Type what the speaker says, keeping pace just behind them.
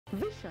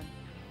Vision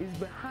is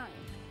behind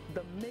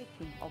the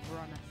making of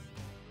runners.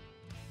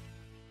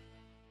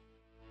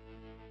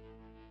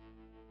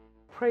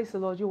 Praise the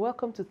Lord. You're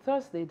welcome to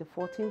Thursday, the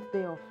 14th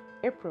day of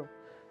April,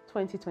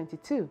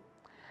 2022.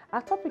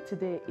 Our topic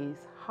today is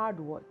hard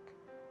work,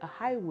 a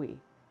highway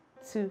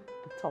to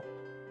the top.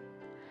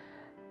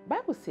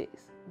 Bible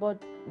says,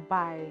 but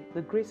by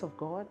the grace of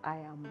God, I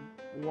am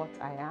what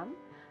I am,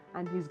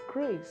 and his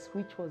grace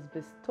which was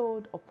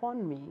bestowed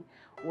upon me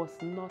was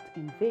not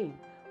in vain,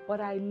 but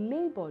I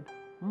labored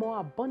more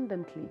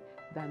abundantly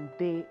than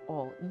they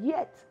all.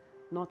 Yet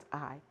not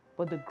I,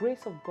 but the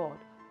grace of God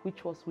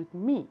which was with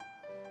me.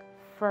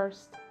 1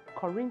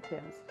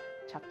 Corinthians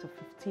chapter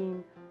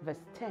 15, verse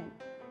 10.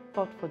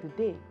 Thought for the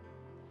day.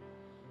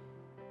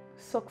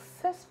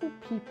 Successful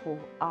people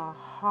are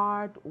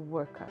hard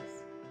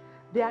workers.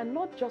 They are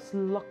not just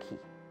lucky.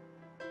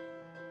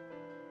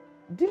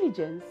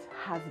 Diligence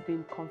has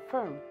been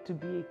confirmed to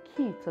be a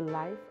key to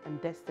life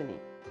and destiny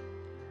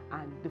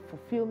and the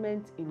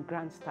fulfillment in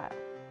grand style.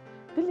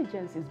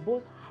 Diligence is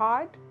both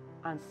hard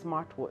and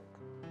smart work.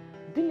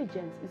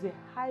 Diligence is a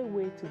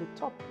highway to the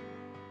top.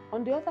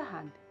 On the other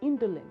hand,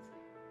 indolence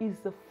is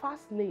the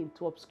fast lane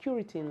to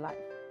obscurity in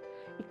life.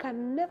 It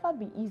can never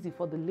be easy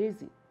for the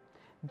lazy.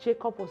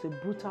 Jacob was a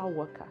brutal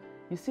worker.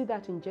 You see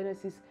that in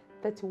Genesis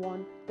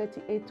 31,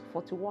 38 to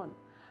 41.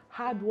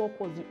 Hard work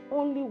was the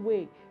only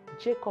way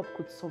Jacob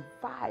could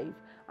survive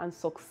and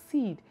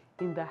succeed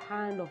in the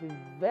hand of a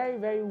very,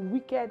 very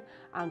wicked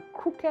and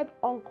crooked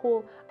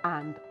uncle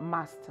and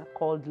master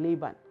called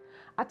Laban.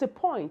 At a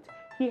point,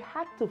 he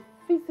had to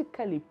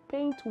physically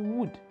paint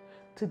wood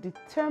to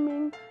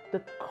determine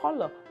the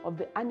color of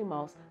the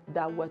animals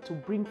that were to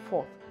bring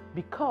forth,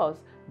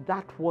 because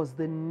that was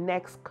the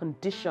next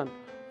condition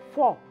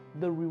for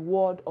the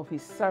reward of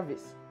his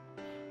service.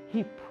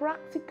 He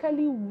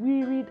practically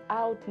wearied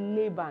out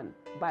Laban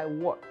by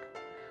work.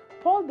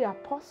 Paul the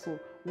Apostle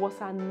was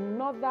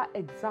another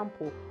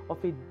example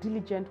of a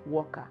diligent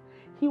worker.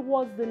 He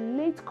was the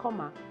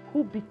latecomer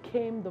who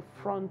became the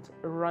front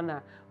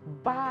runner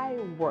by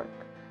work.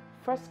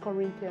 1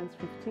 Corinthians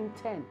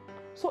 15:10.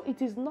 So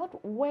it is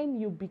not when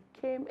you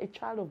became a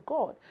child of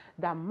God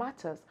that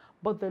matters,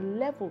 but the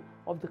level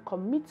of the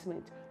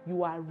commitment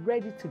you are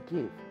ready to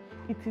give.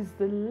 It is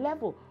the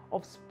level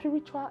of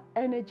spiritual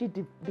energy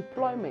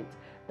deployment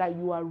that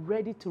you are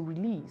ready to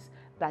release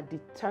that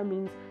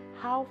determines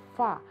how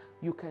far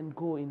you can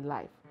go in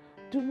life.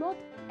 Do not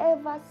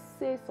ever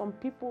say some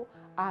people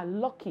are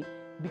lucky,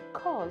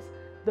 because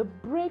the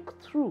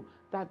breakthrough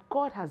that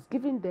God has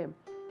given them,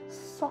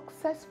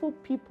 successful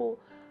people,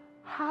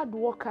 hard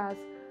workers,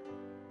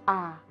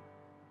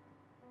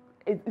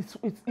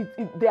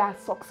 they are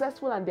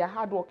successful and they are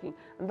hardworking,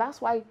 and that's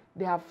why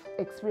they have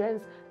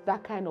experienced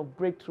that kind of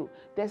breakthrough.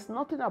 There's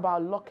nothing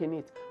about luck in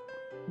it.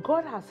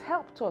 God has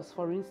helped us,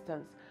 for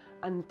instance,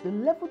 and the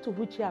level to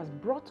which he has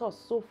brought us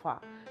so far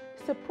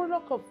is a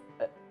product of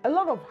a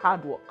lot of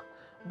hard work.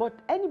 But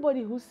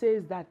anybody who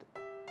says that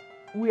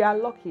we are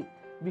lucky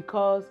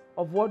because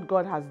of what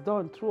God has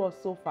done through us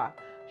so far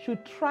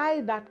should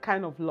try that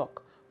kind of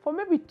luck for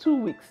maybe 2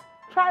 weeks.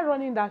 Try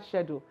running that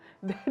schedule.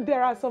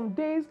 There are some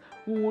days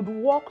we would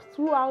walk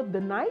throughout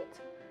the night.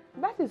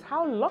 That is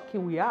how lucky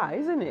we are,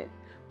 isn't it?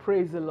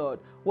 Praise the Lord.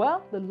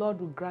 Well, the Lord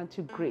will grant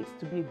you grace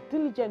to be a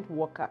diligent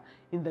worker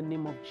in the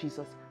name of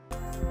Jesus.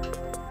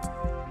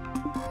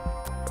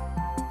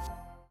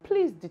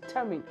 Please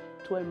determine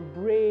to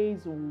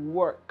embrace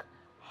work,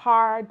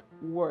 hard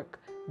work,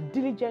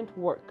 diligent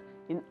work,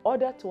 in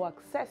order to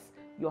access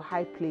your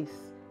high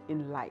place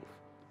in life.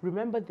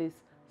 Remember this,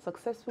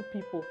 successful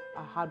people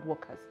are hard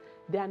workers.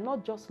 They are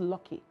not just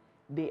lucky,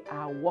 they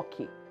are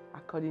working,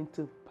 according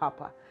to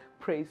Papa.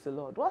 Praise the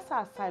Lord. What's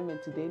our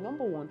assignment today?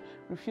 Number 1,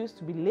 refuse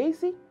to be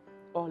lazy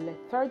or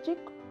lethargic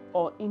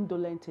or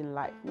indolent in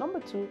life. Number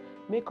 2,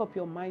 make up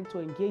your mind to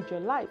engage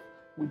your life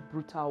with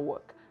brutal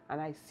work. And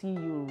I see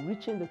you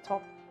reaching the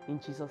top in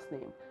Jesus'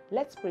 name.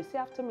 Let's pray. Say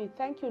after me,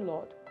 thank you,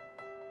 Lord,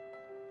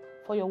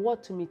 for your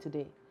word to me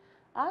today.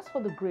 Ask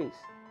for the grace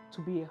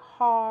to be a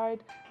hard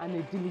and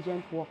a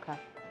diligent worker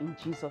in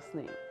Jesus'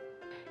 name.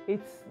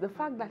 It's the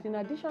fact that in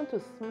addition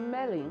to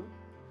smelling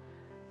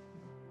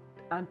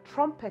and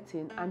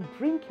trumpeting and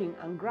drinking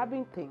and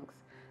grabbing things,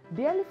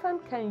 the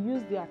elephant can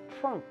use their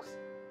trunks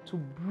to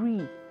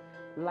breathe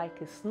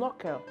like a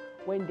snorkel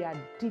when they are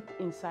deep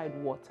inside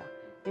water.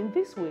 In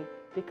this way,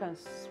 they can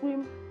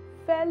swim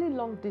fairly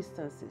long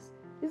distances.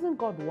 Isn't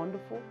God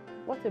wonderful?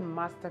 What a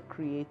master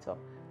creator.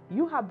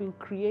 You have been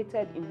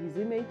created in his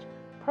image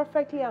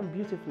perfectly and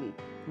beautifully.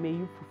 May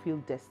you fulfill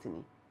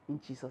destiny. In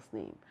Jesus'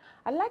 name.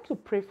 I'd like to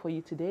pray for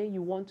you today.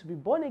 You want to be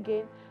born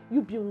again.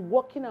 You've been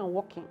working and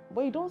working,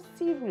 but you don't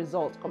see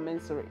results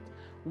commensurate.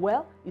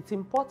 Well, it's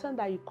important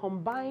that you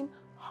combine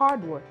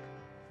hard work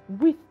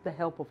with the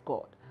help of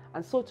God.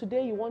 And so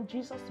today you want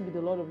Jesus to be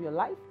the Lord of your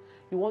life.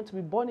 You want to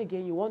be born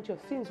again. You want your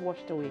sins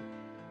washed away.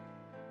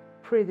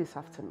 Pray this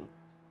after me.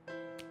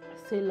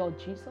 Say, Lord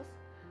Jesus,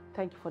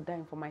 thank you for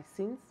dying for my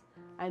sins.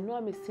 I know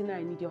I'm a sinner.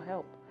 I need your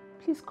help.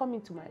 Please come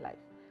into my life.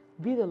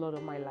 Be the Lord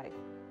of my life.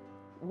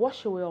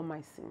 Wash away all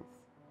my sins.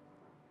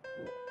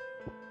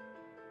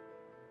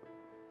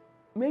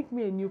 Make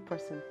me a new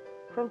person.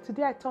 From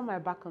today, I turn my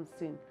back on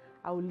sin.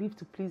 I will live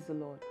to please the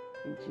Lord.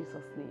 In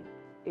Jesus' name,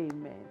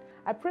 amen.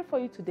 I pray for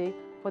you today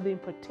for the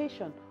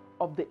impartation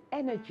of the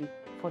energy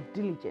for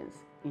diligence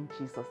in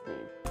Jesus'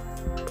 name.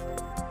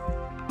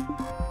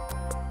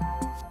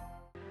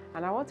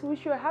 And I want to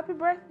wish you a happy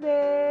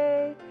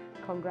birthday.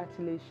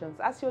 Congratulations.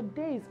 As your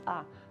days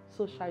are,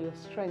 so shall your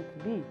strength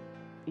be.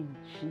 In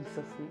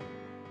Jesus' name,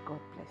 God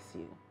bless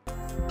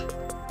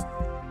you.